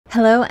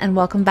Hello and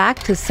welcome back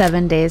to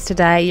 7 Days to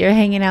Die. You're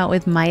hanging out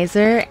with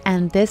Mizer,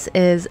 and this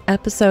is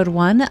episode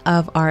 1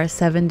 of our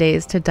 7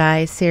 Days to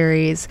Die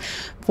series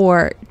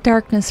for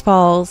Darkness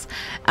Falls.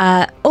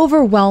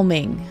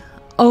 Overwhelming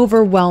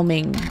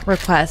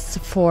requests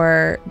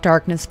for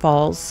Darkness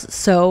Falls,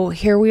 so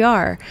here we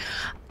are.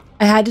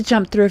 I had to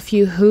jump through a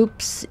few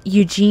hoops.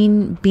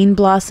 Eugene Bean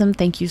Blossom,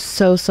 thank you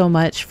so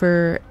much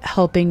for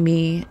helping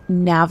me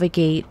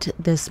navigate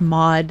this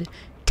mod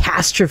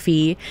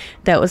catastrophe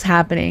that was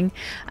happening.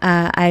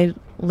 I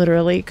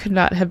literally could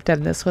not have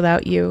done this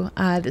without you.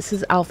 This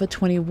is Alpha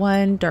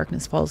 21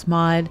 Darkness Falls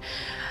mod,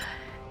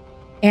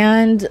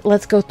 and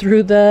let's go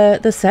through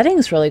the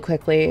settings really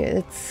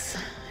quickly.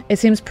 It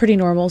seems pretty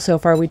normal so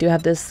far. We do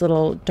have this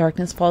little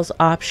Darkness Falls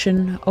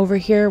option over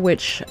here,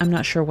 which I'm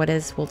not sure what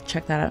is. We'll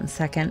check that out in a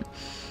second.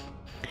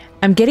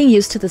 I'm getting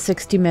used to the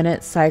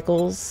 60-minute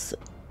cycles.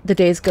 The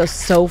days go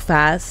so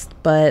fast,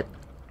 but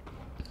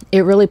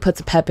it really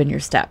puts a pep in your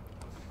step.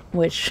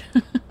 Which,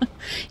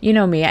 you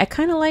know me, I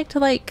kind of like to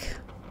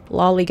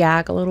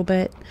lollygag a little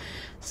bit,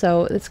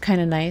 so it's kind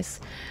of nice.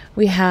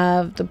 We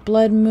have the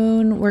blood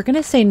moon. We're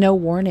gonna say no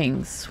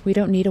warnings. We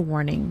don't need a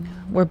warning.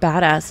 We're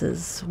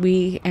badasses.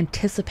 We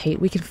anticipate.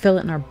 We can feel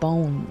it in our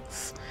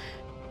bones.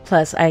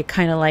 Plus, I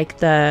kind of like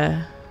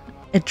the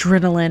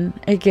adrenaline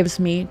it gives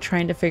me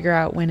trying to figure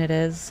out when it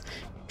is,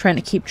 trying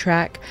to keep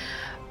track.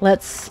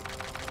 Let's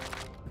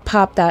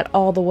pop that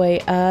all the way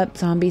up.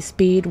 Zombie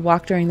speed,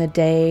 walk during the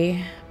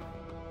day,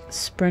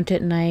 sprint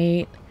at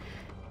night.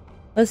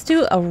 Let's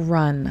do a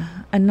run,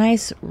 a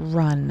nice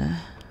run.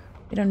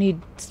 We don't need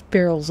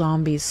feral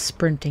zombies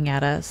sprinting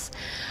at us.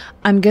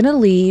 I'm gonna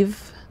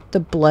leave the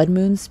blood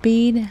moon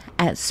speed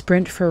at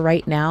sprint for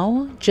right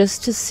now,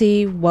 just to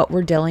see what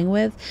we're dealing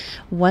with.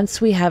 Once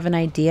we have an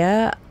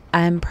idea,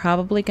 I'm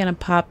probably gonna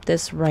pop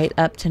this right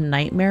up to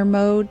nightmare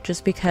mode,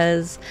 just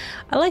because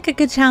I like a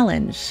good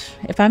challenge.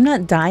 If I'm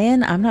not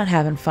dying, I'm not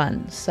having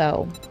fun.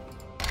 So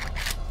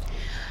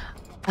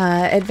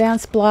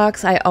advanced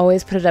blocks, I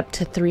always put it up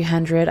to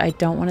 300. I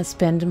don't want to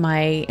spend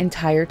my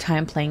entire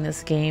time playing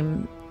this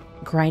game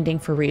grinding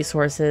for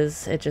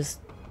resources. It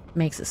just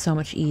makes it so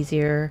much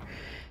easier.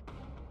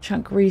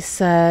 Chunk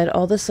reset,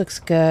 all this looks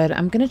good.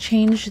 I'm going to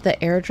change the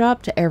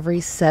airdrop to every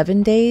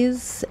 7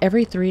 days.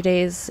 Every 3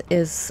 days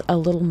is a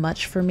little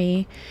much for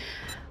me.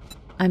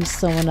 I'm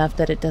slow enough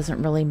that it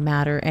doesn't really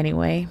matter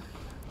anyway.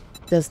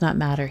 Does not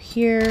matter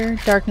here.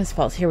 Darkness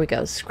Falls, here we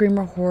go.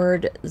 Screamer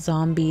Horde,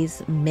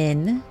 Zombies,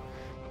 Min.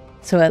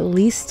 So at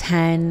least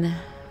 10,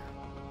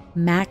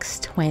 max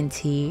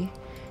 20.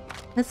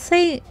 Let's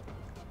say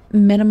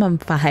minimum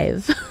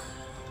 5.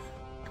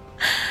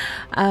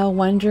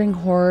 Wandering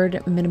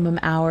Horde, minimum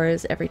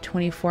hours every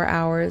 24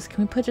 hours.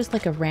 Can we put just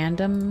like a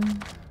random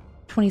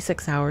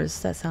 26 hours?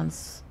 That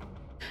sounds...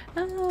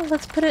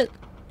 let's put it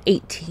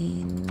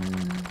 18.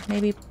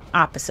 Maybe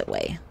opposite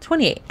way.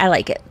 28. I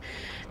like it.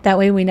 That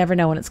way we never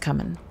know when it's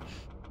coming.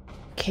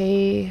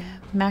 Okay,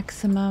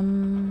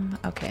 maximum.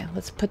 Okay,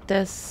 let's put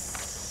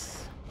this...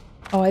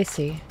 Oh, I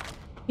see.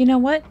 You know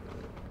what?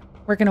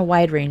 We're going to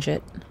wide range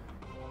it.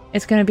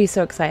 It's going to be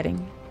so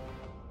exciting.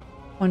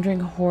 Wandering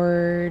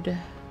Horde.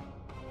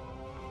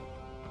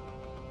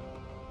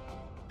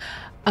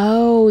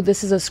 Oh,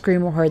 this is a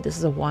Screamer Horde. This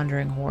is a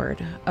Wandering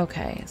Horde.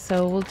 Okay,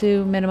 so we'll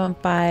do minimum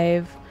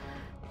 5.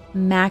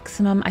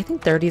 Maximum, I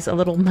think 30 is a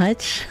little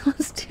much.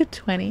 Let's do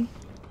 20.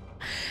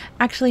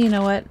 Actually, you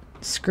know what?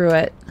 Screw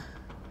it.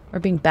 We're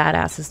being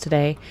badasses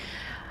today.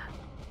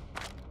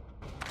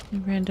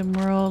 Random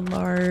world,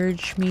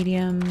 large,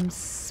 medium,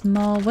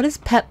 small. What is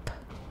pep?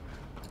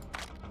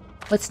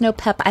 What's no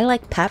pep? I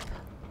like pep.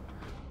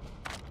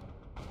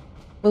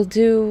 We'll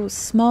do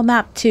small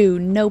map 2,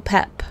 no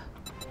pep.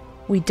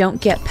 We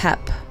don't get pep.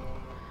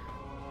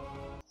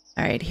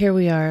 Alright, here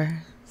we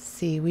are. Let's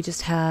see, we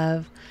just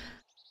have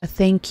a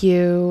thank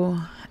you,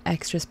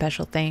 extra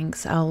special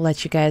thanks. I'll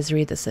let you guys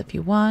read this if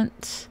you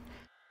want.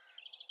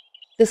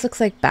 This looks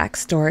like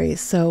backstory,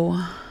 so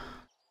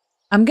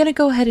I'm gonna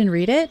go ahead and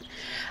read it.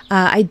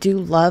 I do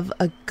love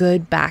a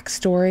good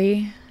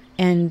backstory,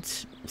 and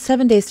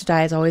 7 Days to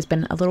Die has always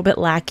been a little bit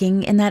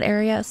lacking in that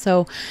area.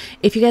 So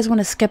if you guys want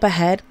to skip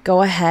ahead,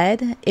 go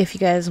ahead. If you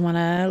guys want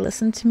to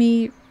listen to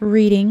me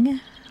reading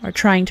or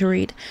trying to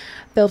read,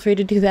 feel free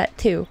to do that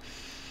too.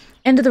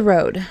 End of the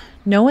road.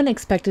 No one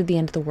expected the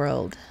end of the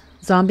world.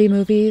 Zombie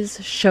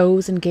movies,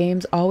 shows, and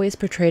games always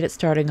portrayed it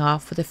starting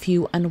off with a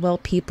few unwell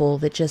people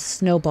that just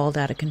snowballed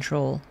out of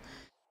control.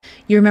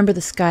 You remember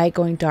the sky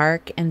going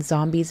dark and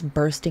zombies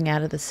bursting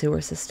out of the sewer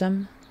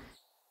system?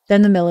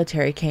 Then the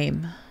military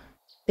came.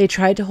 They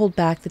tried to hold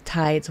back the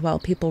tides while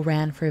people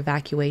ran for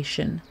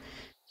evacuation.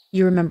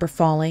 You remember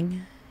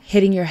falling,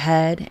 hitting your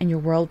head, and your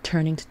world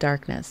turning to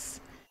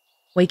darkness.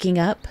 Waking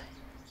up,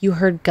 you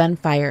heard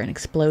gunfire and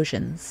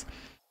explosions,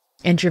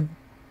 and your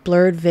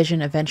blurred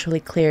vision eventually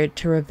cleared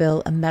to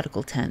reveal a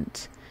medical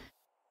tent.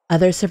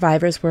 Other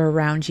survivors were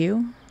around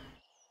you,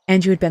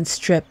 and you had been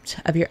stripped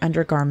of your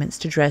undergarments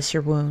to dress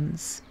your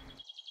wounds.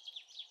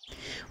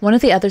 One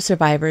of the other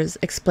survivors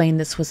explained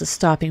this was a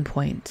stopping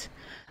point,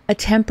 A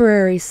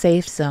temporary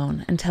safe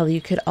zone until you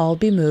could all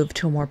be moved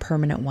to a more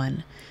permanent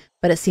one.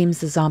 But it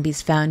seems the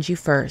zombies found you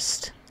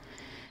first.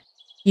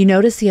 You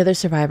notice the other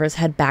survivors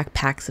had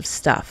backpacks of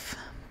stuff,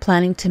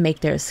 planning to make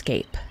their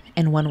escape,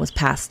 and one was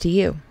passed to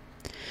you.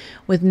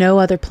 With no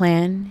other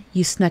plan,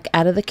 you snuck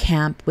out of the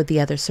camp with the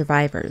other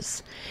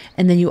survivors,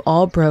 and then you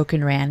all broke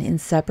and ran in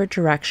separate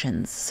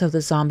directions so the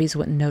zombies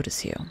wouldn't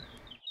notice you.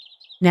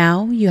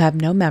 Now you have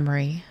no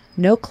memory,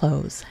 no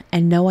clothes,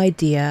 and no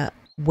idea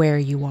where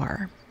you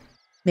are.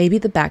 Maybe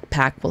the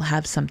backpack will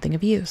have something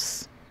of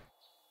use.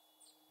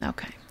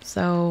 Okay,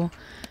 so...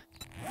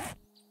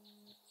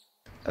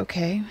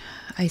 Okay,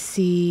 I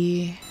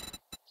see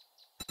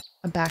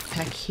a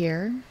backpack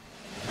here.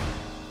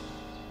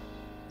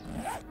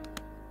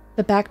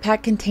 The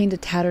backpack contained a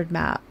tattered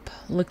map.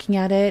 Looking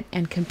at it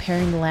and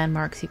comparing the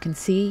landmarks you can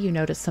see, you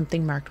notice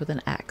something marked with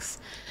an X.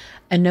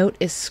 A note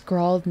is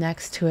scrawled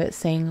next to it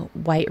saying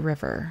White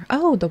River.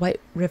 Oh, the White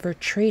River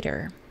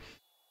Trader.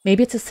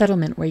 Maybe it's a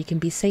settlement where you can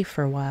be safe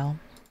for a while.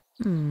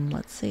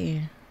 Let's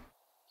see.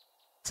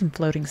 Some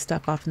floating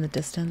stuff off in the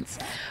distance.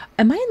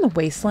 Am I in the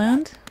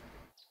wasteland?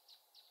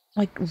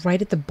 Like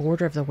right at the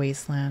border of the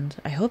wasteland.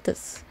 I hope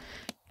this...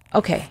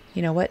 Okay,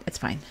 you know what? It's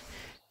fine.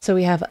 So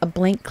we have a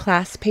blank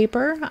class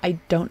paper. I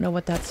don't know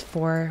what that's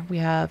for. We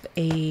have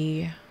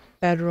a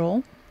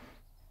bedroll,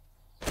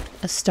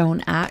 a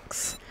stone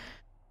axe,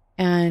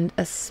 and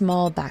a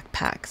small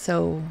backpack.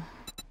 So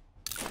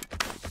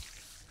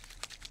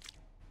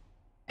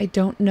I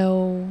don't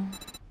know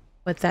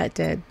what that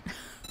did.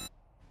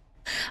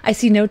 I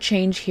see no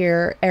change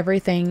here.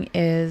 Everything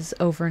is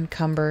over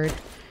encumbered.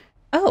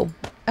 Oh,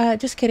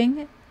 just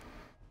kidding.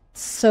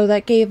 So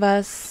that gave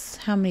us,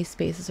 how many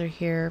spaces are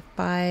here?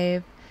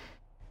 5,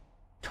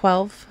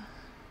 12.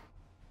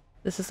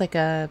 This is like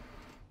a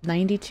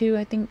 92,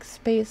 I think,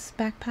 space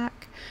backpack,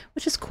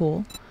 which is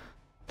cool.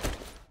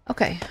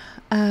 Okay.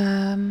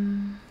 I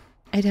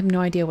have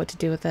no idea what to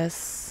do with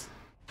this,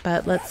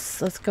 but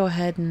let's go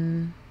ahead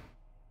and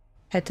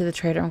head to the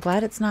trader. I'm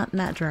glad it's not in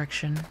that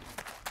direction.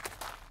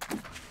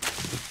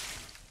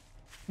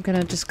 I'm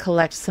gonna just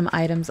collect some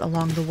items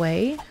along the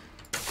way.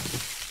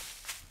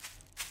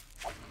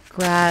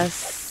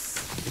 Grass,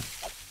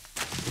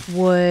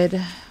 wood,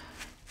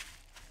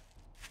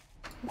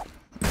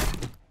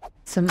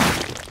 some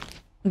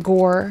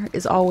gore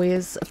is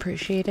always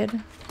appreciated,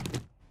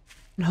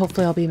 and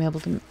hopefully I'll be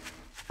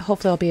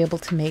able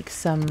to make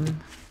some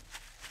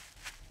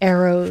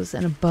arrows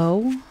and a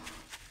bow.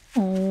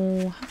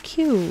 Oh, how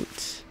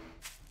cute!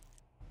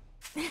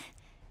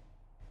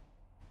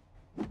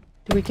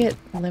 Do we get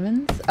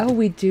lemons? Oh,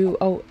 we do.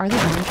 Oh, are they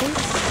oranges?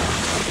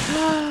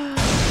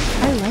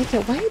 I like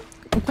it.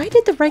 Why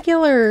did the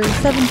regular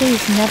 7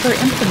 days never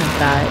implement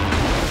that?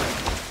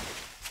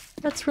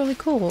 That's really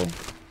cool.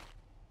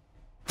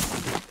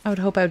 I would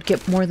hope I would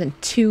get more than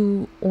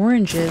 2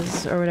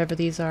 oranges, or whatever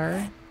these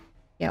are.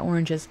 Yeah,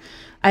 oranges.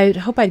 I'd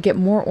hope I'd get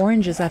more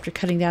oranges after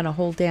cutting down a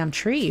whole damn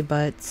tree,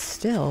 but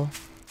still.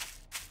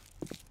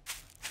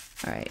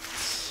 Alright.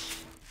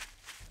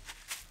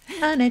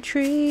 On a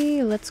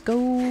tree, let's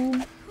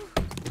go.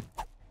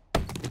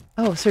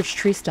 Oh, search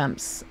tree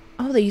stumps.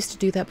 Oh, they used to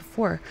do that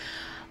before.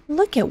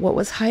 Look at what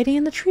was hiding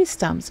in the tree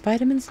stumps.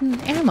 Vitamins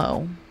and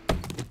ammo.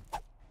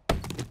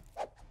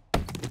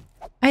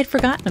 I had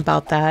forgotten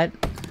about that.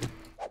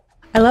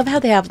 I love how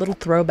they have little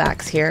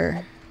throwbacks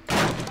here.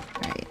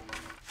 Right.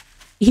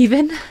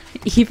 Even at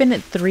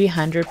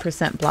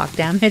 300% block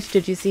damage,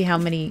 did you see how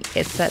many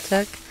hits that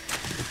took?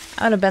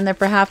 I would have been there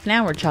for half an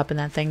hour chopping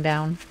that thing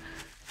down.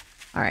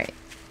 Alright.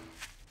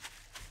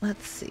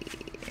 Let's see.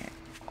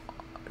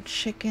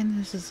 Chicken.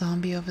 There's a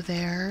zombie over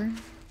there.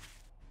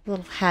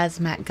 Little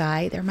hazmat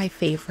guy. They're my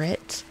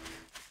favorite.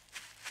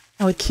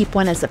 I would keep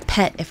one as a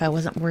pet if I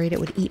wasn't worried it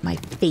would eat my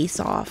face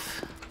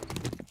off.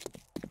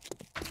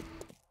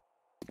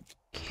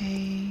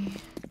 Okay.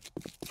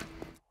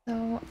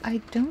 So I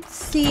don't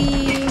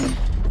see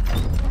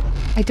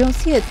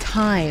a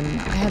time.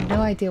 I have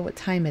no idea what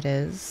time it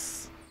is.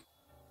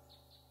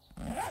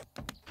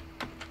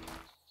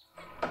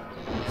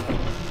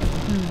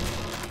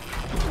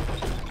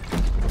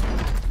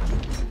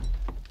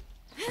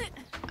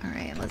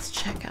 Alright, let's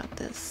check out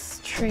this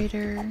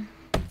trader.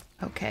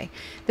 Okay.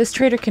 This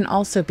trader can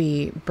also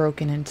be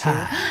broken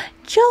into.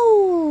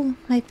 Joel!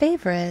 My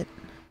favorite.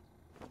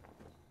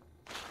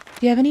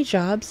 Do you have any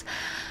jobs?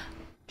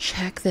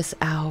 Check this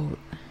out.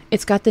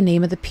 It's got the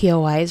name of the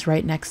POIs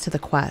right next to the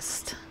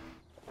quest.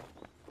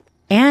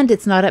 And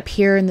it's not up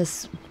here in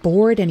this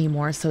board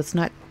anymore, so it's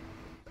not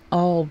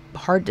all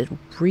hard to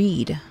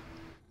read.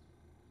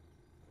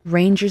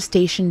 Ranger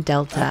Station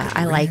Delta.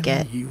 I like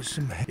it.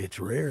 It's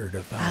rare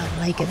to find. I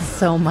like it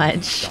so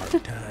much.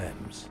 Dark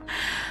times.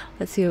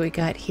 Let's see what we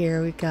got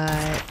here. We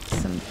got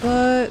some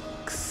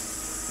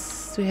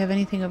books. Do we have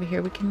anything over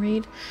here we can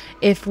read?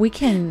 If we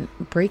can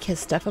break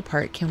his stuff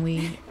apart, can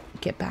we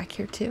get back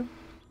here too?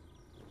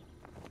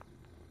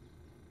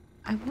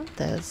 I want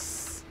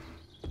this.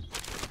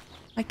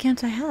 Why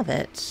can't I have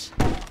it?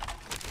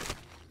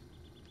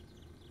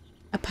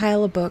 A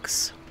pile of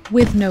books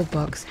with no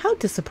books. How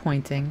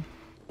disappointing.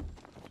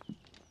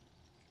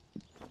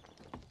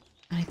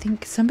 I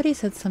think somebody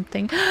said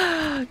something.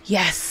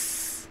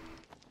 Yes!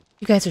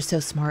 You guys are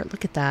so smart.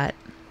 Look at that.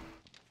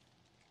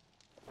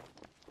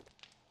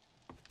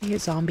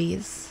 Here's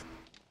zombies.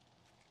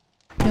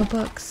 No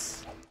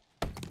books.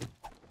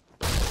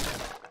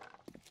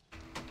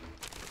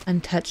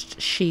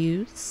 Untouched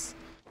shoes.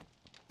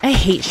 I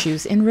hate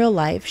shoes. In real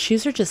life,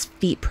 shoes are just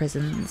feet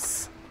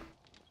prisons.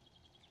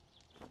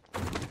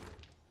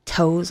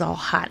 Toes all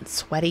hot and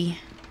sweaty.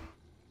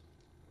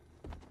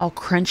 All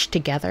crunched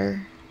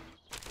together.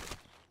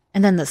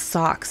 And then the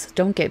socks.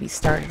 Don't get me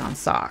started on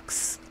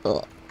socks.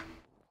 Ugh.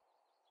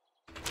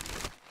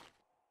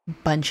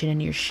 Bunching in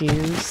your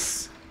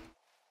shoes.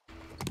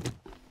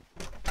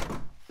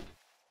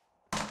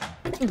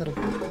 A little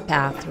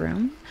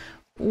bathroom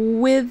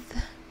with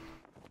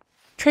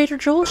Trader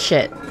Joel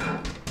shit.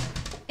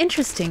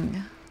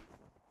 Interesting.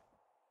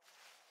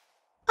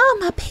 Oh,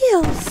 my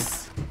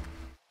pills.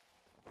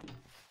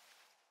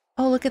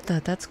 Oh, look at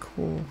that. That's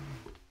cool.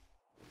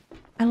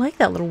 I like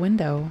that little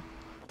window.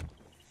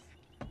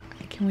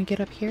 Can we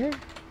get up here?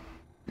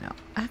 No,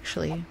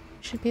 actually, we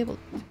should be able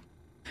to.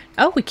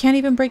 Oh, we can't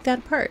even break that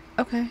apart.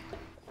 Okay.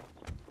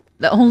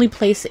 The only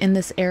place in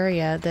this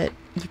area that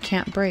you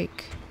can't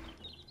break.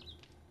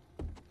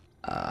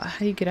 How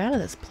do you get out of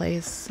this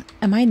place?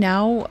 Am I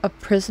now a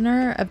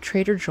prisoner of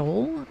Trader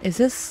Joel? Is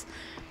this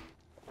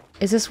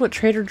what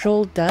Trader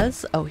Joel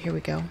does? Oh, here we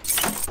go.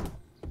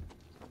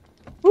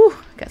 Whew,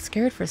 got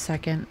scared for a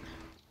second.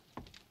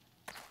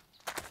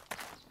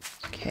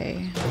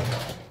 Okay.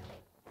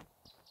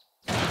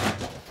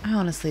 I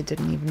honestly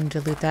didn't even need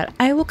to loot that.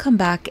 I will come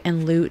back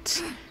and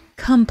loot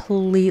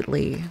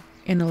completely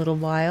in a little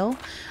while.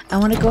 I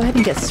want to go ahead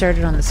and get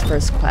started on this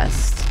first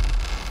quest.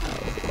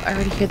 Oh, I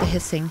already hear the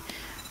hissing.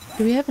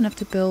 Do we have enough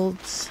to build?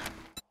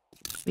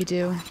 We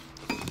do.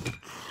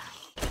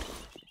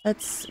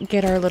 Let's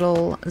get our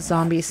little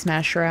zombie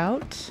smasher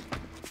out.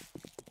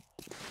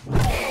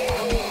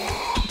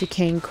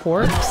 Decaying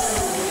corpse.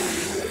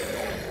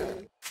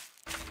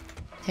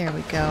 There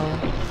we go.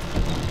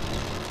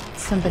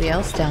 Somebody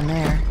else down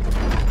there.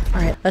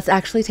 Alright, let's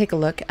actually take a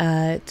look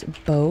at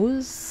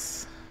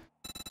bows.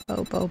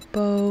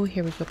 Bow.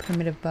 Here we go,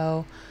 primitive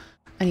bow.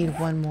 I need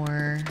one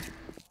more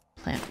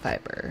plant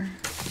fiber.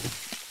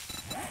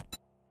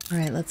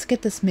 Alright, let's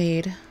get this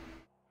made.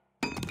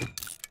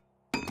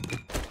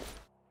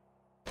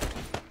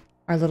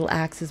 Our little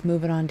axe is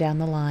moving on down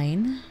the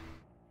line.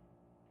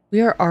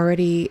 We are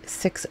already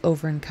 6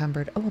 over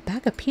encumbered. Oh, a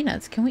bag of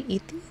peanuts. Can we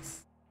eat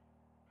these?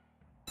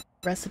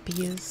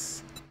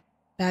 Recipes.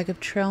 Bag of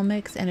trail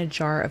mix and a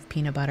jar of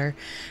peanut butter.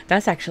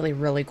 That's actually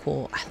really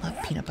cool. I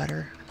love peanut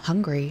butter. I'm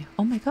hungry.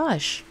 Oh my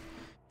gosh.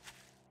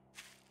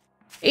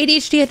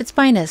 ADHD at its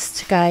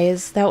finest,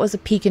 guys. That was a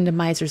peek into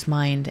Mizer's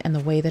mind and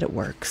the way that it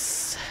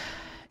works.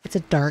 It's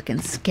a dark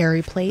and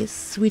scary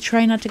place. We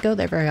try not to go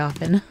there very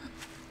often.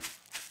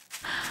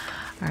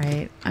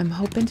 Alright, I'm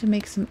hoping to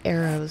make some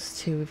arrows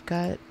too. We've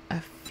got a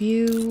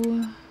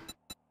few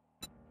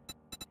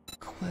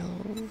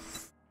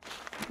quills.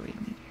 What do we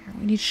need here?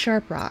 We need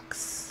sharp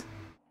rocks.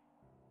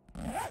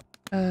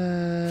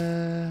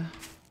 I'm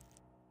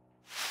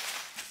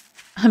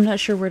not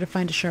sure where to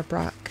find a sharp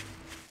rock.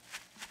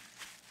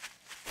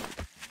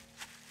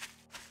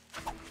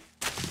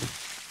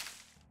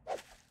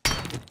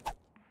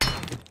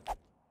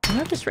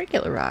 Not just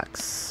regular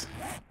rocks.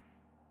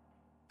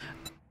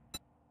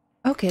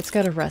 Okay, it's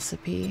got a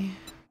recipe.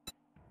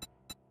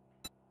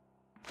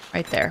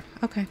 Right there.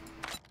 Okay.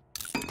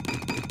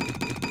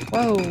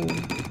 Whoa.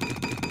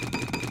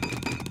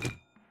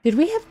 Did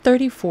we have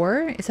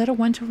 34? Is that a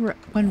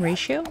 1-to-1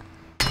 ratio?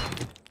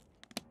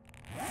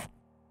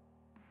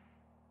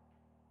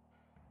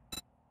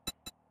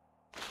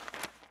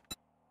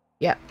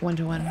 Yeah,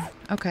 1-to-1.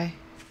 Okay.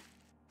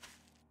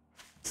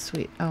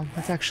 Sweet. Oh,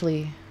 that's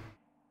actually...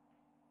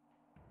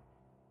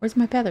 Where's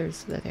my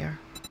feathers? There they are.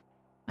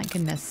 My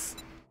goodness.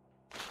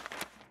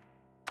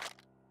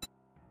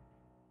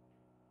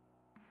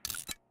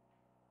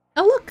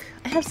 Oh look!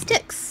 I have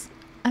sticks!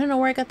 I don't know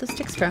where I got the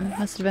sticks from.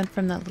 Must have been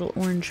from that little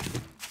orange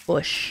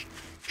bush.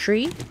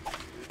 Tree?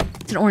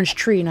 It's an orange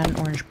tree, not an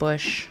orange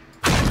bush.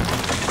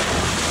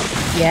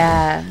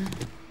 Yeah.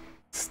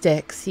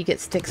 Sticks. You get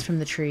sticks from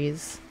the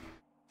trees.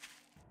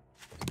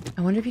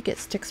 I wonder if you get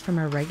sticks from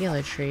a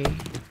regular tree.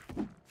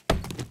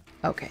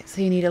 Okay,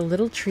 so you need a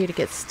little tree to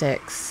get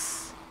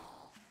sticks.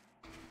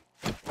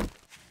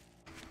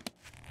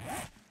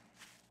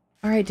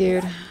 Alright,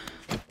 dude.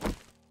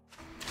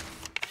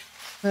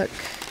 Look.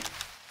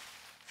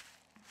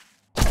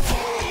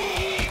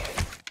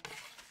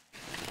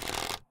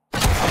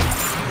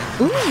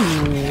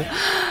 Ooh!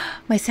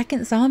 My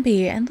second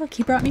zombie. And look,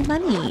 he brought me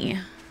money.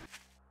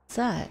 What's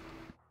that?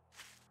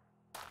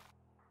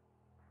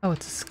 Oh,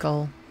 it's a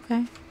skull.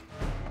 Okay.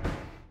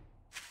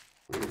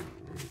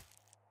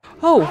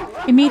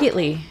 Oh!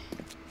 Immediately.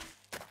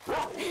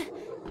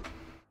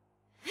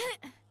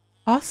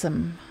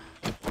 Awesome.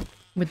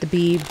 With the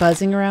bee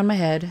buzzing around my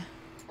head.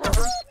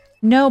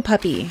 No,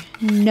 puppy.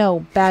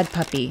 No, bad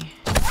puppy.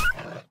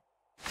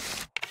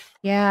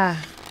 Yeah.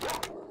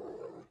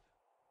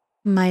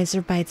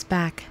 Mizer bites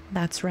back.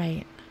 That's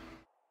right.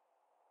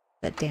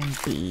 That damn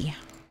bee.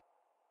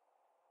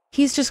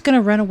 He's just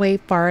gonna run away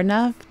far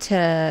enough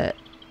to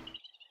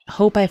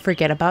hope I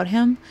forget about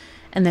him,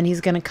 and then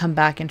he's gonna come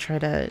back and try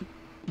to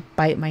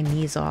bite my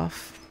knees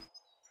off.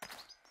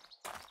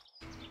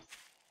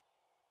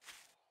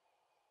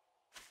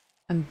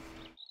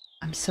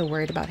 I'm so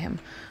worried about him.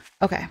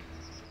 Okay.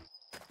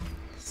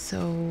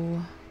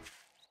 So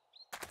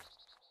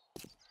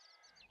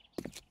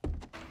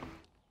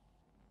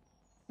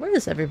where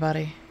is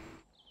everybody?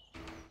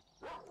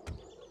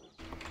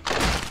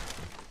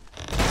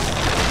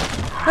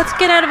 Let's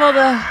get out of all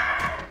the...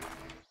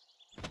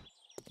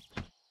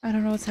 I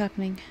don't know what's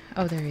happening.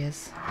 Oh, there he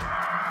is.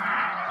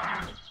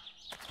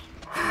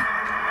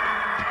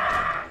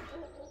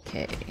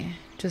 Okay.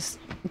 Just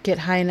get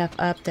high enough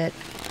up that...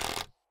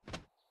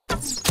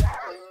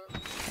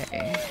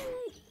 Okay.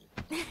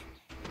 Is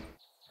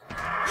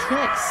he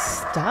like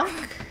stuck?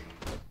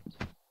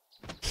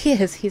 He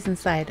is. He's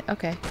inside.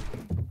 Okay.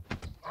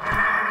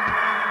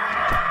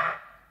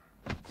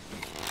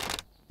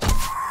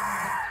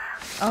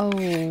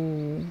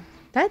 Oh,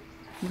 that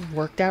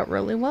worked out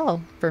really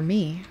well for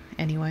me,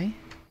 anyway.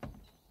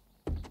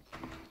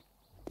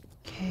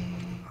 Okay,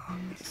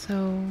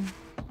 so...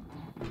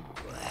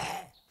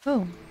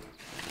 Oh.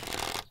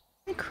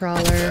 Hey,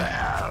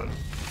 crawler.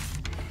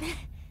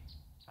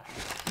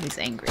 He's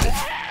angry. There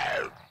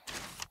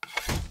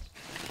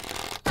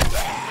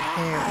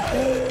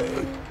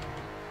we go.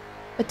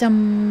 But,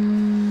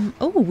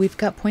 oh, we've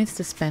got points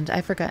to spend.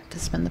 I forgot to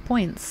spend the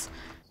points.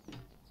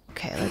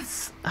 Okay,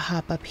 let's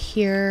hop up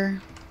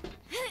here.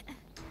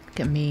 Look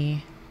at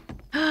me.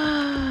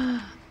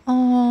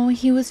 Oh,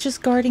 he was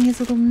just guarding his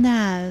little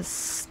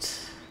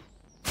nest.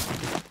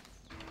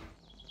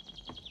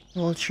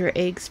 Vulture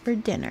eggs for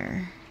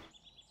dinner.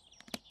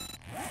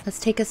 Let's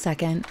take a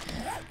second.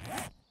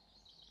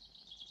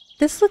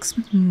 This looks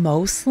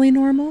mostly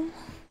normal.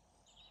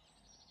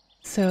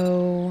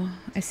 So,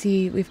 I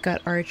see we've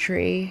got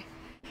archery.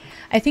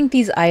 I think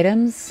these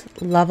items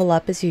level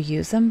up as you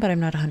use them, but I'm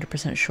not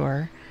 100%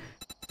 sure.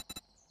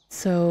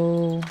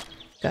 So,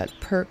 got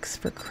perks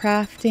for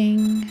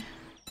crafting.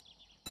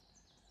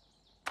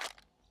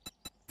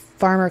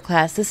 Farmer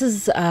class. This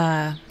is,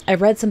 I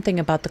read something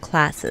about the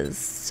classes.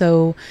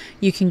 So,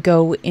 you can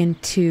go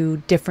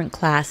into different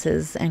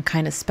classes and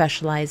kind of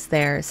specialize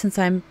there. Since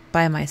I'm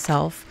by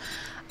myself,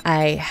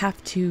 I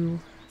have to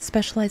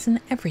specialize in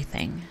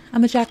everything.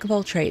 I'm a jack of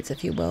all trades,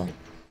 if you will.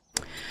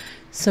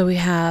 So, we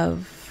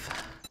have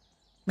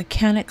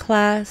mechanic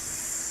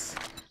class,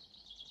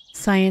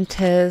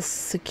 scientist,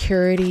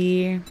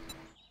 security,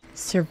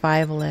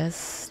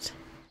 survivalist,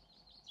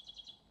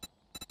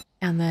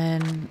 and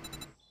then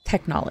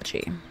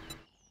technology.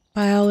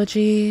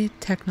 Biology,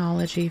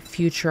 technology,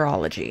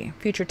 futurology.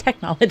 Future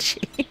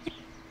technology.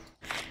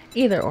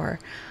 Either or.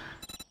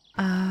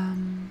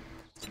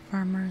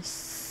 Farmer,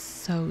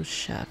 sous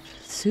chef.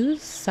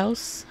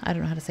 Sous? I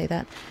don't know how to say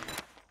that.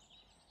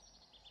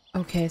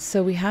 Okay,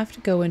 so we have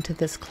to go into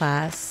this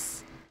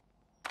class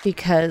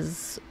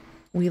because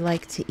we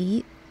like to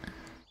eat.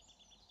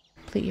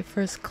 Complete your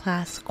first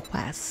class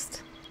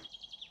quest.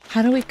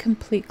 How do we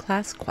complete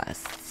class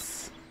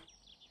quests?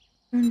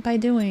 Learn by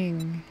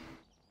doing.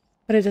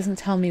 But it doesn't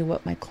tell me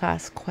what my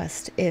class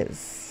quest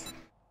is.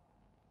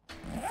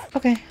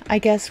 Okay, I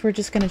guess we're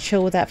just gonna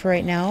chill with that for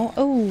right now.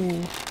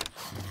 Oh.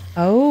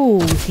 Oh,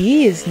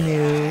 he is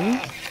new.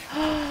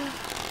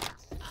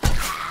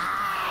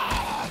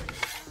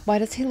 Why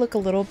does he look a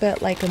little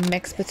bit like a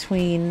mix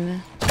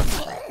between...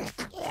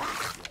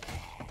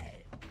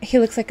 He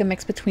looks like a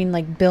mix between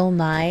like Bill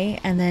Nye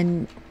and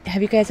then...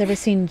 Have you guys ever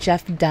seen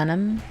Jeff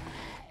Dunham?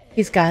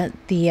 He's got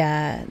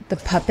the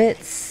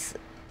puppets.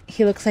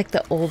 He looks like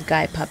the old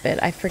guy puppet.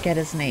 I forget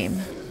his name.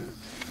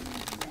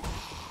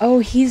 Oh,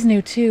 he's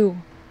new too.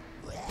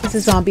 He's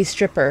a zombie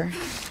stripper.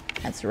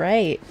 That's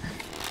right.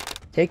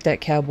 Take that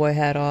cowboy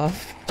hat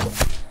off.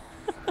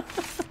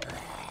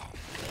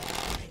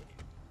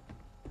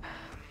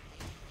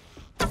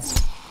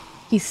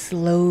 He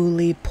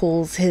slowly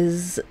pulls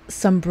his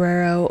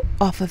sombrero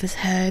off of his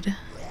head,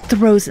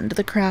 throws it into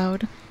the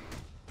crowd.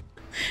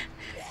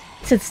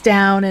 Sits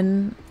down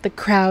and the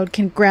crowd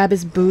can grab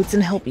his boots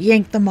and help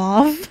yank them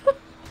off.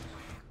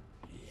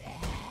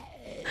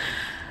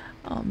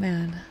 Oh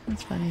man,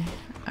 that's funny.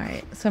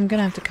 Alright, so I'm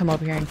gonna have to come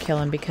over here and kill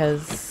him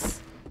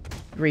because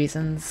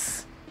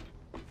reasons.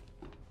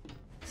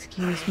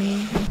 Excuse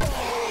me.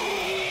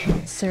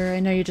 Sir,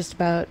 I know you're just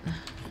about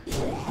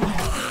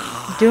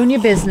doing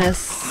your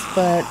business,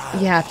 but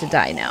you have to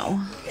die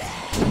now.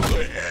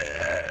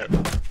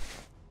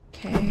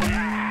 Okay.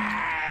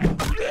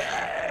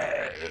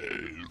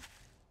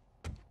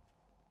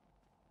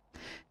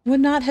 Would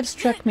not have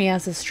struck me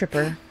as a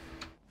stripper.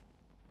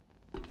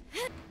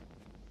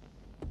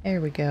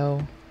 There we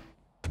go.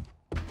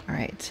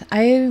 Alright,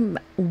 I'm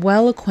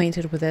well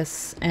acquainted with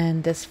this,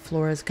 and this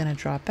floor is gonna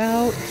drop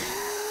out.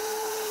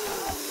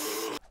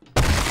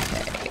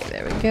 Okay,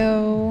 there we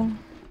go.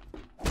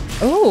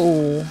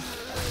 Oh!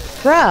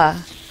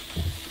 Bruh!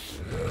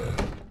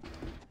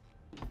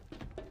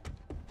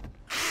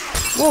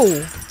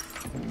 Whoa.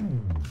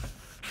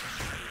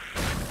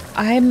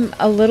 I'm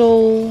a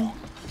little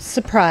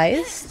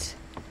surprised.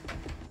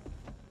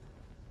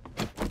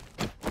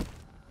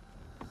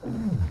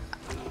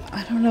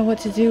 I don't know what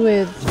to do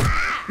with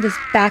this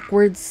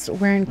backwards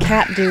wearing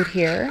cat dude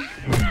here.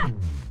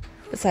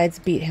 Besides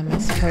beat him, I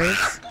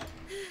suppose.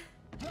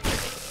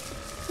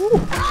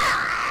 Ooh.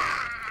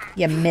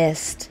 You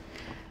missed.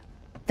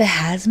 The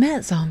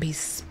hazmat zombies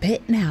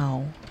spit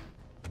now.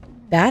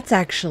 That's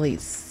actually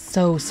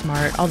so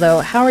smart. Although,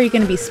 how are you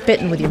going to be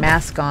spitting with your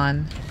mask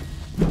on?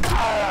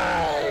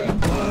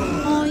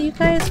 Oh, you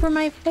guys were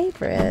my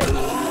favorites.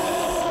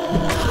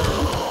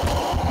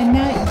 And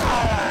now...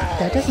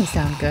 That doesn't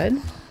sound good.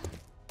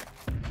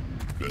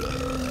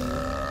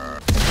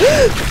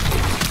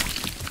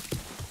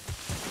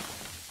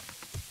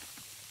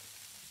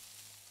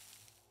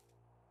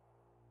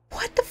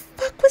 What the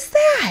fuck was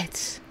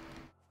that?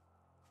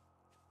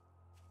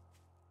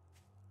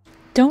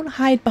 Don't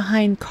hide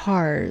behind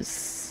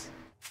cars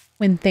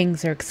when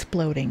things are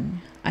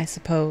exploding, I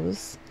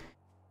suppose,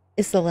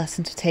 is the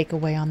lesson to take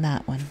away on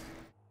that one.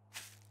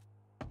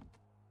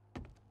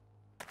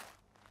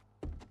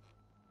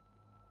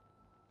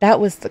 That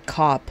was the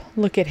cop.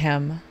 Look at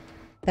him.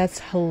 That's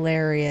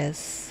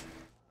hilarious.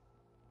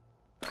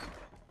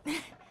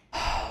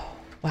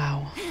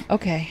 Wow.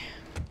 Okay.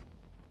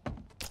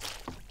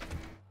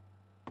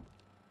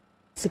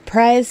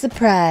 Surprise,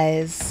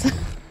 surprise.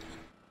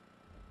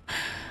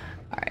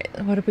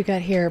 Alright, what have we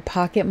got here?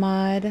 Pocket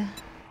mod.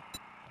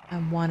 I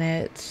want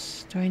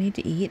it. Do I need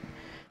to eat?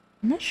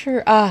 I'm not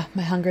sure. Ah,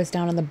 my hunger is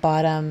down on the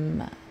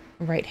bottom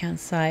right-hand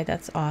side.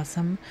 That's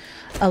awesome.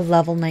 A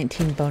level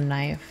 19 bone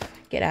knife.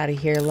 Get out of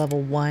here,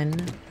 level 1.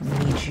 I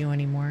don't need you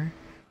anymore.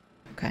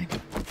 Okay.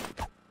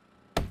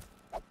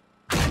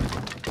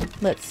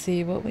 Let's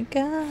see what we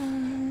got.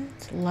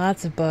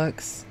 Lots of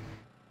books.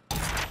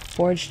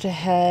 Forged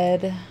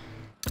Ahead.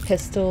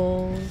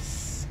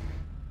 Pistols.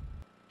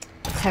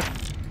 Tech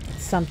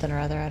something or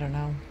other, I don't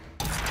know.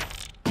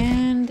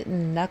 And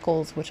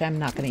Knuckles, which I'm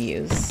not going to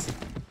use.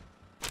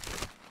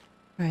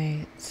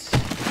 Right.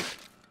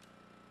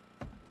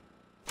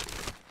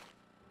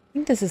 I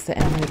think this is the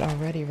end route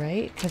already,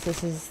 right? Because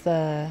this is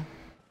the...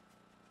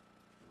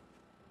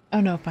 Oh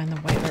no, find the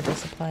White River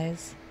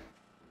supplies.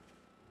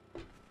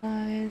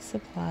 Supplies,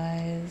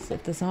 supplies.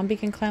 If the zombie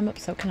can climb up,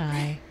 so can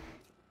I.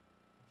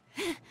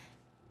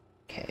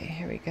 Okay,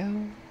 here we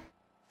go.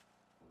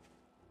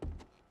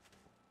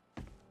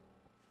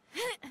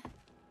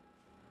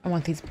 I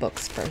want these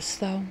books first,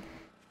 though.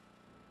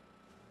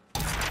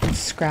 And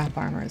scrap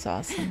armor is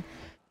awesome.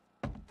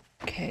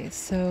 Okay,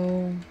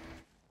 so...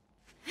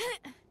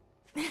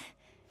 I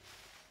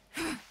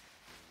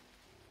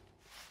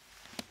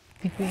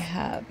think we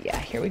have... Yeah,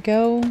 here we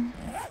go.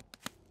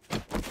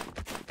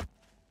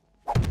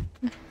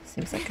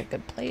 Seems like a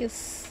good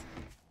place.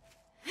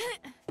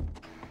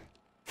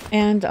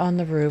 And on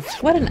the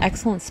roof. What an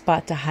excellent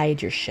spot to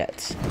hide your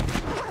shit.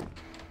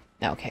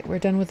 Okay, we're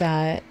done with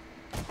that.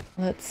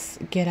 Let's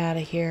get out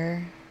of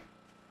here.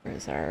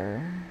 Where's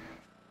our...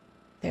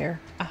 There.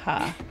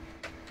 Aha.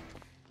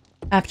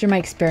 After my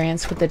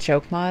experience with the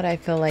joke mod, I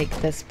feel like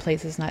this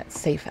place is not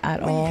safe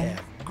at all. Yeah,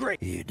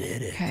 great. You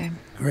did it. Okay.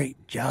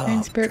 Great job,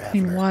 Giant spirit,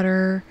 clean traveler.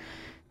 water.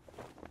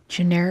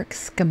 Generic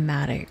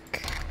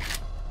schematic.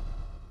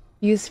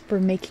 Used for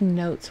making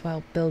notes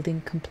while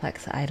building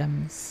complex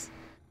items.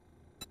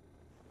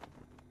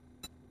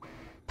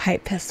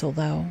 Pipe pistol,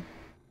 though.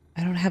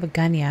 I don't have a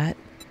gun yet.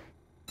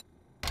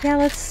 Yeah,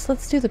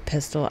 let's do the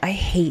pistol. I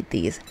hate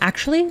these.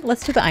 Actually,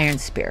 let's do the iron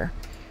spear.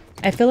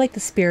 I feel like the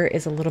spear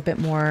is a little bit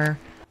more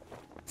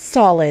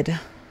solid.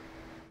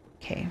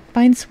 Okay,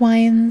 find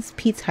swines,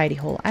 Pete's hidey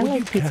hole. I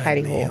like Pete's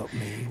hidey hole.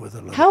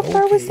 How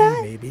far was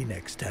that? Maybe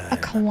next time. A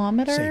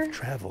kilometer? Safe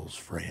travels,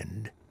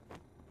 friend.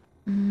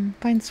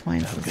 Find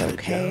swines is Good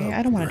okay. job,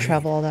 I don't want to Great.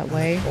 travel all that I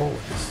way. look forward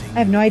to seeing I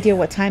have you no idea again.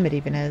 what time it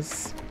even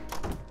is.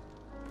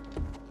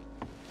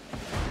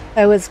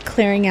 I was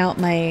clearing out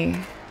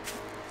my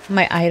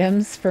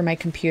items for my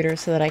computer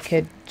so that I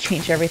could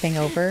change everything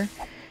over.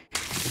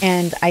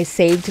 And I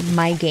saved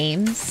my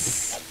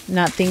games,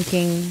 not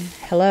thinking,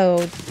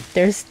 hello,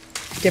 there's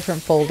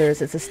different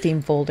folders. It's a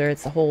Steam folder.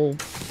 It's a whole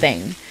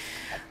thing.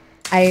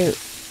 I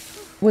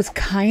was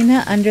kind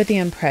of under the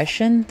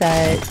impression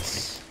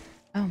that...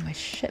 Oh, my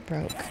shit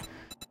broke.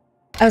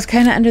 I was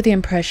kind of under the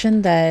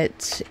impression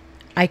that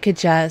I could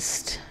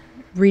just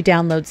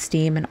re-download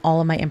Steam and all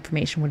of my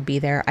information would be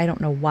there. I don't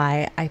know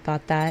why I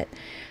thought that.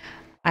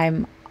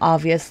 I'm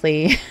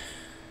obviously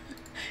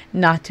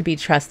not to be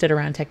trusted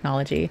around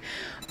technology,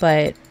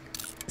 but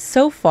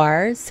so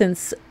far,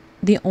 since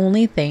the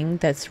only thing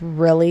that's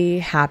really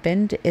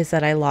happened is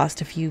that I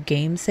lost a few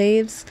game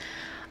saves,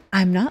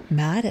 I'm not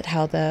mad at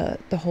how the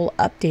whole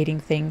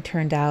updating thing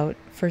turned out.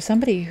 For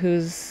somebody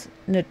who's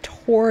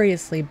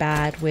notoriously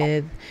bad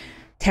with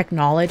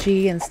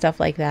technology and stuff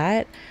like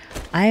that,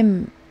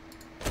 I'm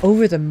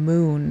over the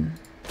moon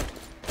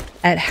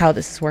at how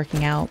this is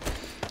working out.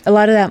 A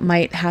lot of that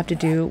might have to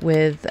do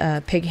with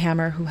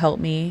Pighammer, who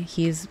helped me.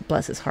 He's,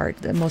 bless his heart,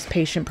 the most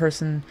patient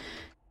person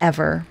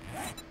ever.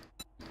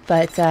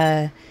 But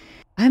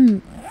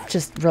I'm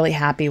just really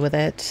happy with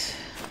it.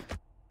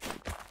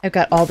 I've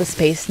got all the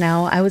space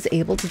now. I was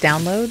able to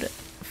download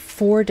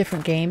 5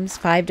 different games,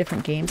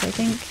 I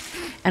think.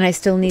 And I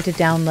still need to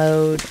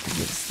download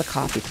the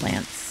coffee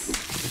plants.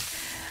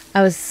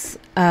 I was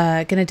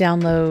going to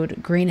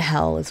download Green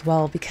Hell as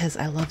well because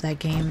I love that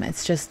game.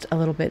 It's just a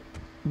little bit,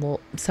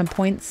 well, some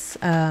points,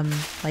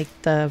 like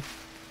the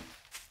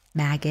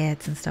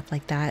maggots and stuff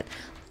like that,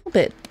 a little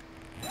bit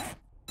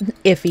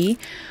iffy,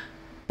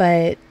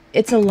 but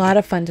it's a lot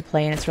of fun to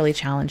play and it's really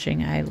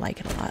challenging. I like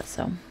it a lot,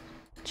 so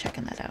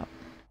checking that out.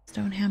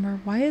 Stone hammer.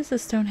 Why is the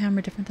stone hammer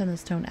different than the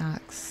stone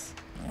axe?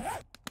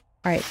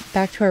 All right,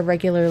 back to our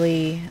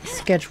regularly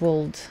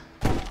scheduled.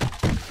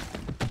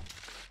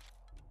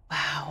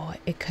 Wow,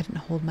 it couldn't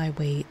hold my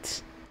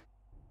weight.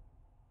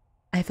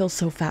 I feel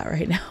so fat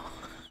right now.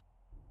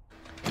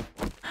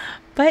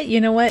 But you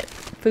know what?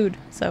 Food,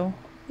 so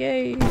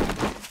yay.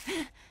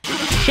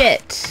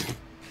 Shit.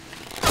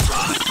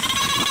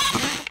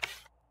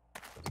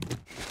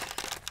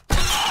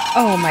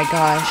 Oh my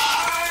gosh.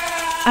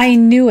 I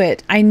knew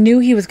it. I knew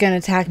he was going to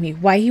attack me.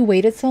 Why he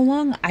waited so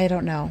long? I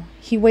don't know.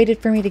 He waited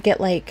for me to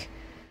get, like,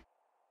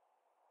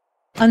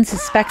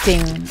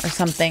 unsuspecting or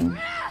something.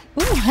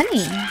 Ooh,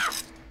 honey.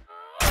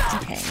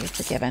 Okay, you're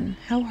forgiven.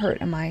 How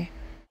hurt am I?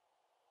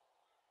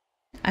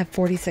 I have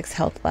 46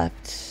 health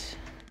left.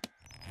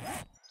 Do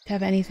you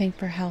have anything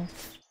for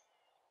health?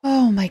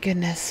 Oh my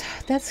goodness.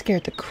 That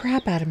scared the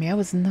crap out of me. I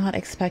was not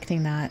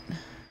expecting that.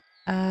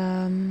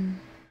 I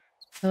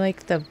feel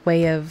like the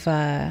way of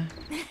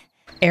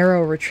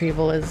arrow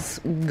retrieval is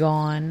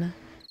gone.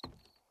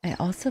 I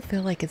also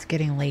feel like it's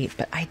getting late,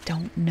 but I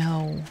don't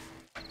know.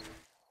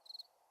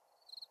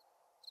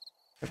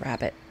 The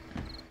rabbit.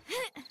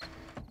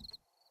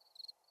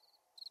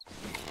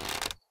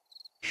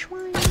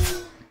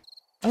 Schwein.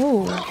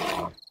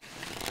 Oh.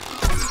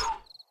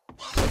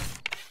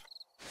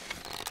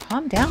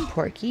 Calm down,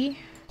 Porky.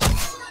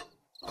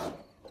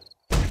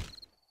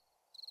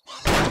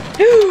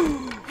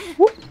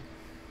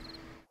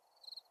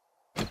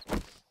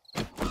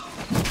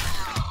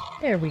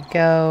 There we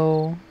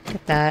go. Look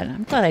at that.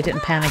 I'm glad I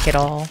didn't panic at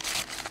all.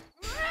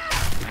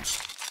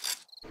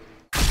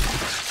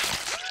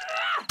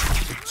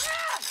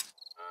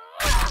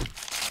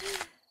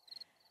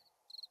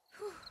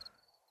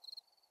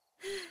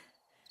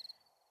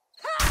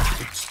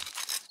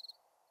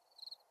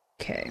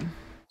 Okay.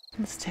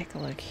 Let's take a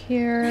look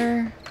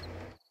here.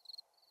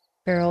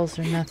 Barrels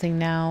are nothing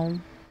now.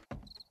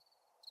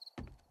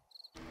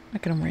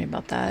 Not gonna worry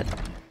about that.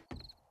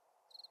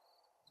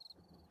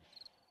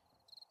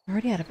 I'm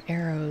already out of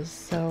arrows,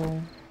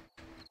 so...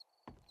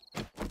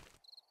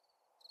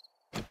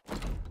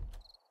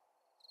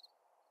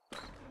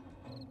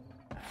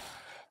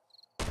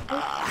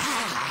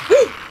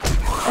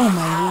 Oh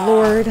my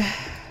lord.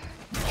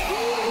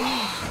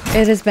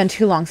 It has been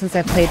too long since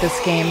I've played this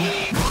game.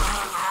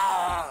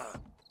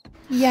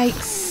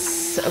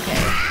 Yikes. Okay.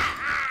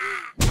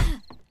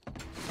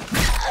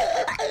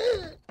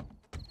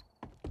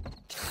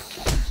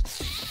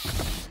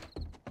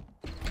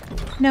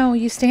 No,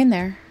 you stay in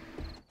there.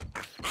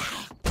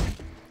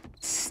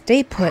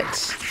 Stay put,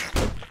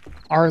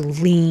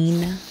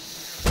 Arlene.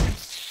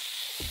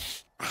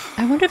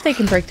 I wonder if they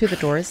can break through the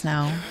doors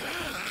now.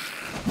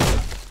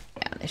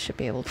 Yeah, they should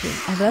be able to.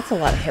 Oh, that's a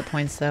lot of hit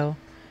points, though.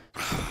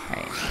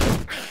 Alright.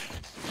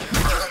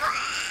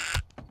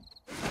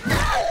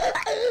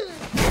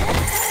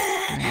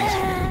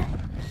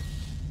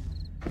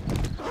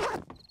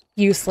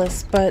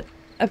 Useless, but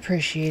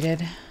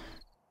appreciated.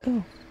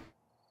 Ooh.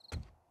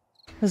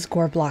 Those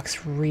gore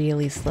blocks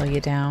really slow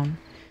you down.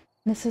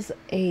 This is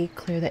a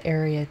clear the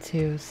area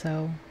too,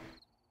 so...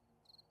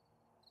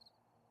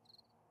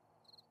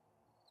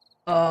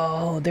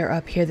 Oh, they're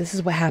up here. This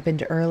is what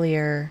happened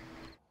earlier.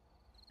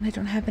 I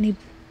don't have any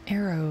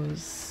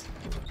arrows.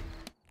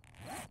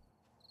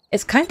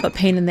 It's kind of a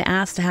pain in the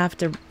ass to have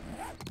to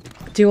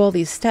do all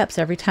these steps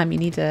every time you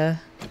need to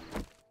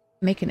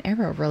make an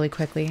arrow really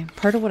quickly.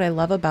 Part of what I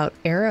love about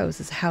arrows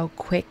is how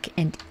quick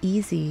and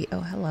easy...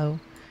 Oh,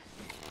 hello.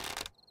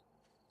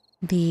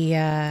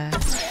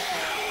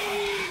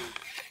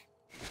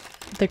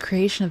 The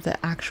creation of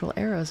the actual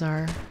arrows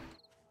are.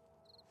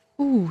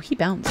 Ooh, he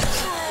bounced.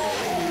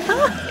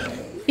 Ah,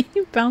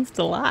 he bounced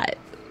a lot.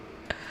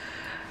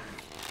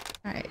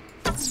 Alright.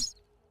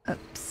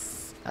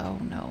 Oops. Oh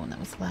no, that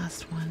was the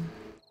last one.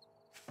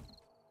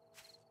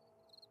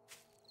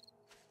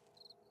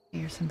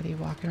 Here's somebody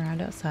walking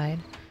around outside.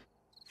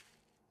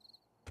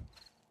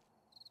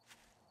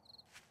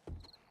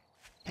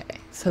 Okay,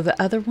 so the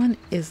other one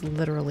is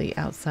literally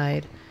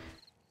outside.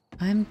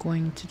 I'm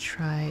going to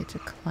try to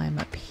climb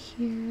up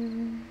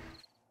here.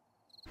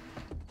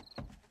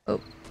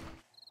 Oh.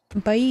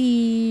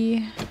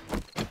 Bye!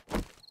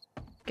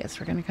 Guess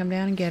we're gonna come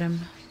down and get him.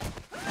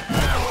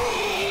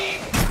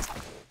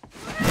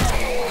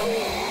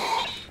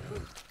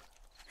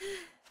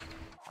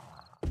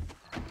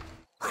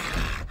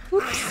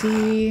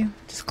 Oopsie.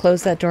 Just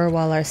close that door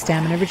while our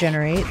stamina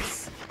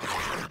regenerates.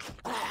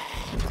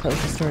 Close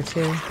this door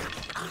too.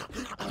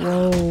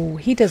 Whoa,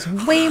 he does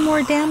way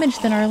more damage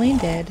than Arlene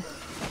did.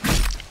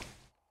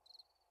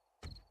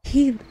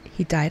 He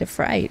died of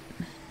fright.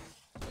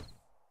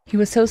 He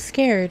was so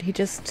scared, he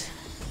just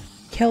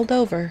killed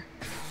over.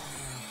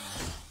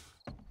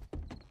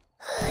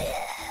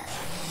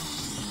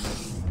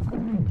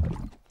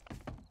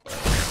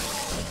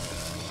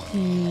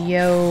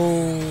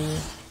 Yo.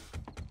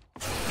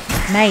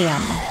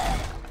 Ma'am.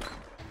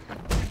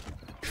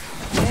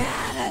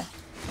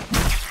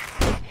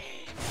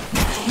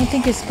 I don't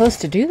think you're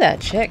supposed to do that,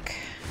 chick.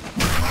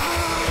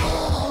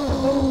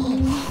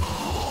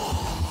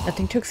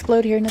 Nothing to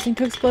explode here, nothing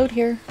to explode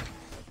here.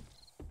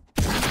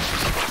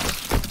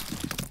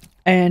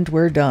 And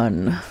we're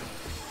done.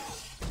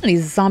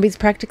 These zombies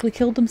practically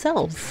killed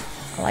themselves.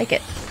 I like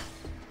it.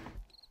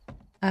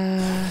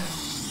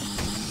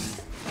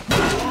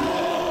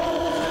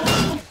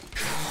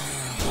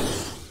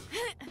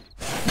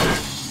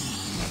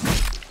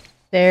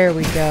 There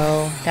we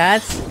go.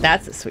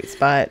 That's a sweet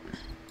spot.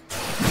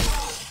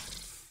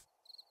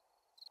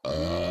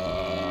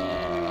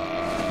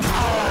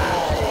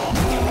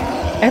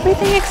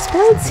 Everything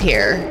explodes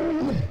here.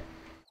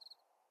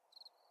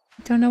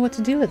 Don't know what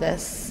to do with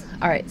this.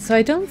 Alright, so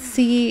I don't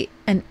see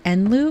an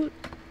end loot.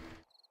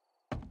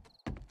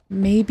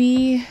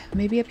 Maybe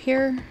up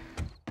here?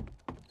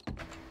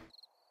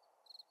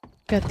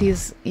 Got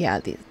these, yeah,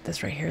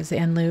 this right here is the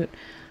end loot.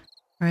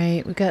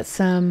 Right, we got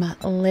some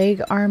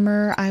leg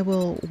armor. I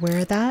will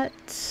wear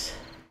that.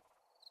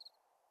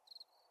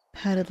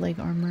 Padded leg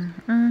armor.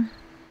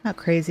 Not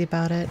crazy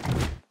about it.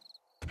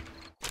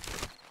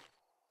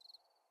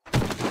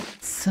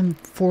 Some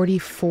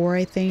 44,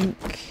 I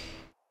think.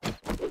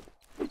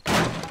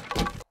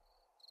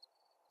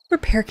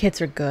 Repair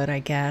kits are good, I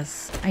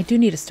guess. I do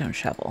need a stone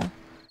shovel.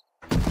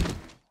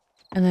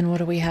 And then what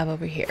do we have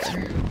over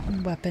here?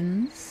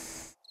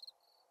 Weapons.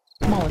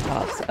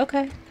 Molotovs.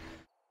 Okay.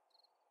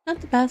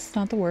 Not the best,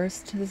 not the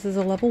worst. This is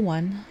a level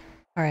 1.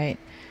 Alright.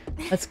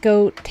 Let's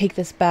go take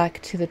this back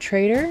to the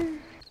trader.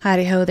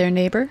 Howdy ho there,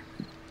 neighbor.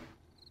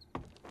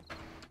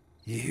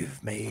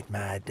 You've made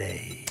my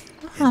day.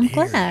 Oh, I'm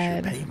here's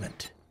glad. Your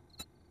payment.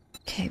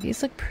 Okay,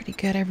 these look pretty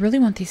good. I really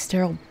want these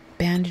sterile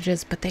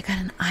bandages, but they got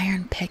an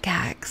iron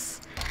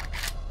pickaxe.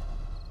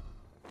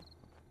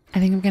 I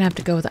think I'm gonna have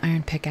to go with the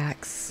iron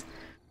pickaxe.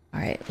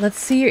 Alright, let's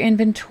see your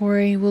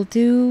inventory. We'll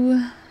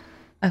do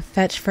a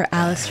fetch for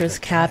Alistair's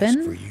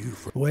cabin,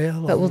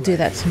 but we'll do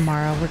that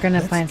tomorrow. We're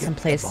gonna find some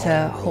place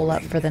to hole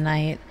up for the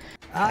night.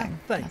 I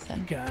thank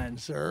you, kind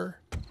sir.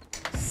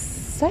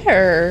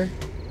 Sir?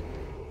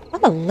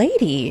 I'm a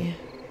lady.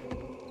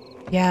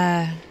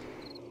 Yeah.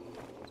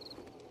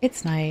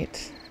 It's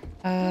night.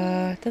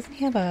 Doesn't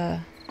he have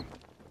a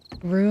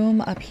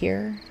room up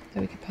here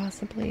that we could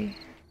possibly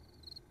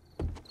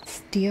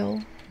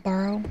steal,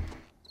 borrow?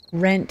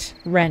 Rent.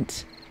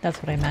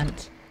 That's what I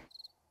meant.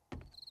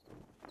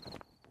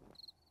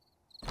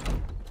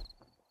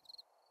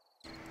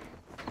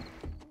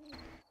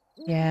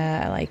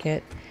 Yeah, I like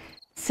it.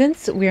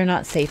 Since we're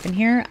not safe in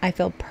here, I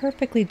feel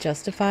perfectly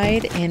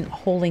justified in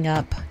holding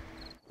up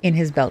in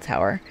his bell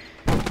tower.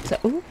 So,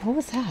 ooh, what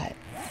was that?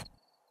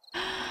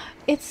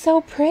 It's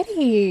so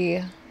pretty.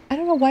 I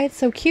don't know why it's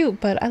so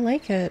cute, but I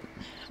like it.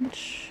 How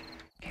much?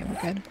 Okay,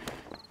 we're good.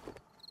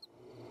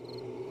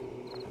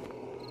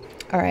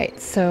 Alright,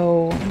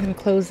 so I'm going to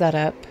close that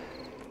up.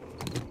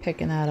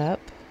 Picking that up.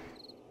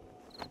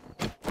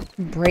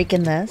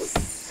 Breaking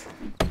this.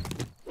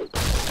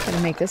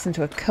 Gonna make this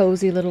into a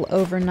cozy little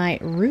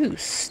overnight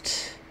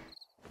roost.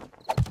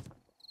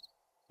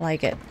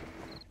 Like it.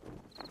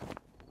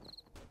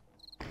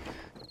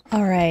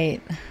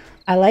 Alright.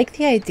 I like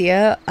the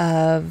idea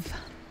of...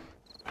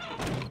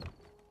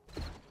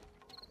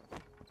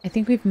 I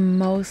think we've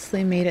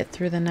mostly made it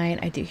through the night.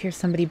 I do hear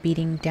somebody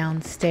beating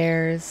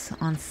downstairs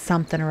on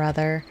something or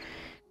other.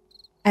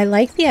 I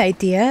like the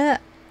idea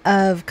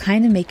of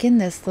kind of making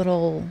this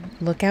little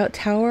lookout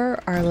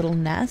tower our little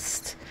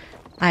nest.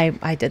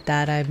 I did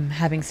that. I'm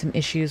having some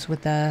issues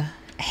with the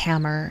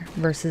hammer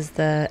versus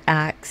the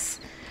axe.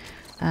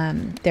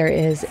 There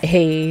is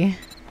a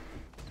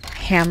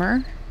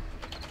hammer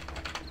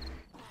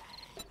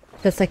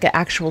that's like an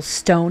actual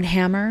stone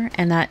hammer,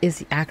 and that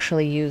is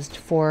actually used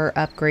for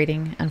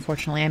upgrading.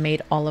 Unfortunately, I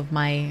made all of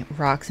my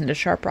rocks into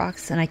sharp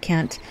rocks, and I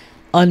can't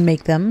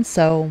unmake them,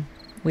 so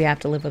we have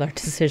to live with our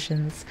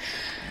decisions.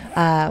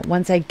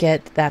 Once I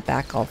get that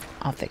back, I'll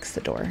fix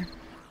the door.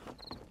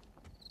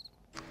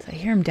 So I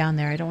hear him down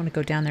there. I don't want to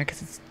go down there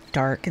because it's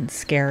dark and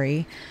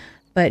scary,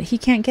 but he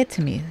can't get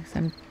to me, so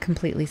I'm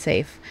completely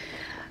safe.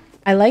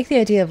 I like the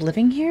idea of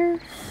living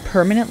here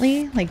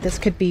permanently. Like, this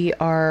could be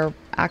our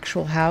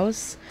actual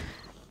house.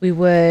 We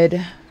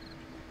would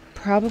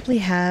probably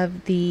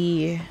have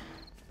the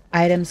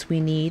items we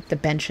need, the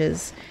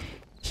benches,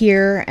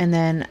 here, and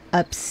then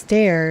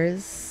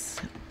upstairs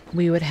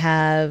we would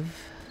have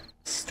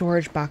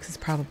storage boxes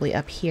probably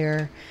up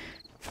here.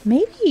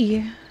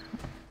 Maybe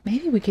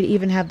we could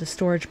even have the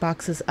storage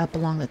boxes up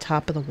along the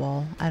top of the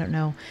wall. I don't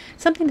know.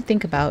 Something to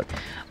think about.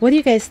 What do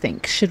you guys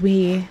think? Should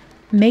we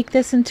make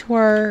this into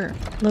our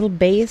little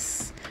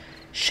base?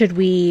 Should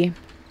we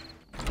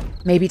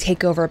maybe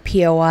take over a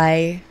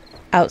POI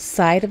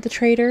outside of the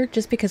trader,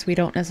 just because we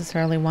don't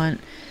necessarily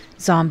want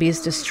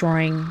zombies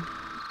destroying,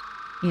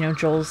 you know,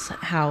 Joel's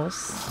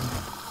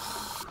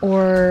house?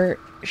 Or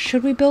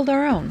should we build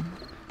our own?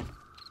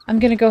 I'm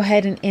going to go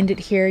ahead and end it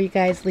here. You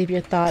guys leave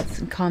your thoughts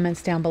and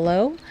comments down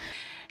below.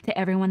 To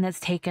everyone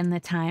that's taken the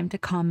time to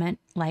comment,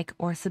 like,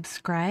 or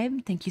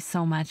subscribe, thank you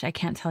so much. I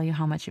can't tell you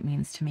how much it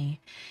means to me.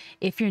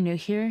 If you're new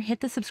here, hit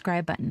the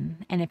subscribe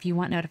button. And if you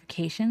want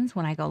notifications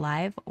when I go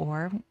live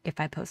or if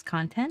I post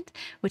content,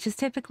 which is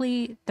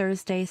typically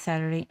Thursday,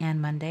 Saturday,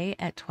 and Monday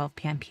at 12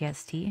 p.m.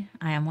 PST,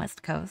 I am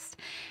West Coast,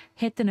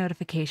 hit the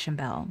notification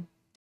bell.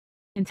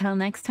 Until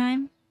next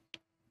time,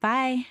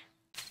 bye.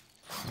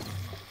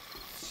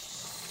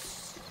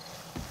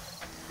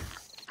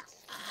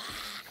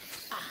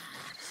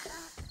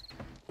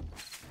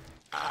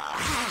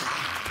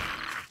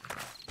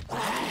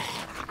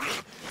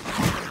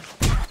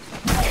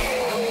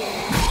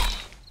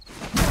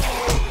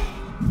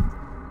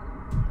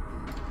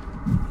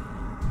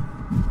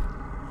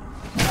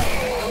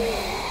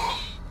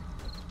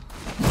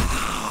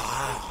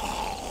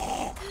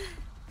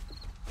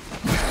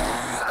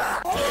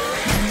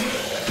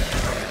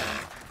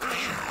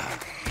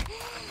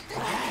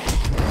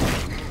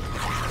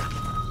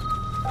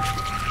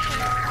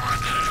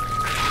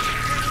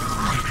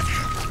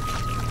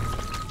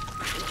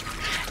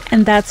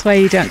 And that's why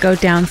you don't go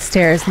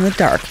downstairs in the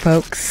dark,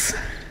 folks.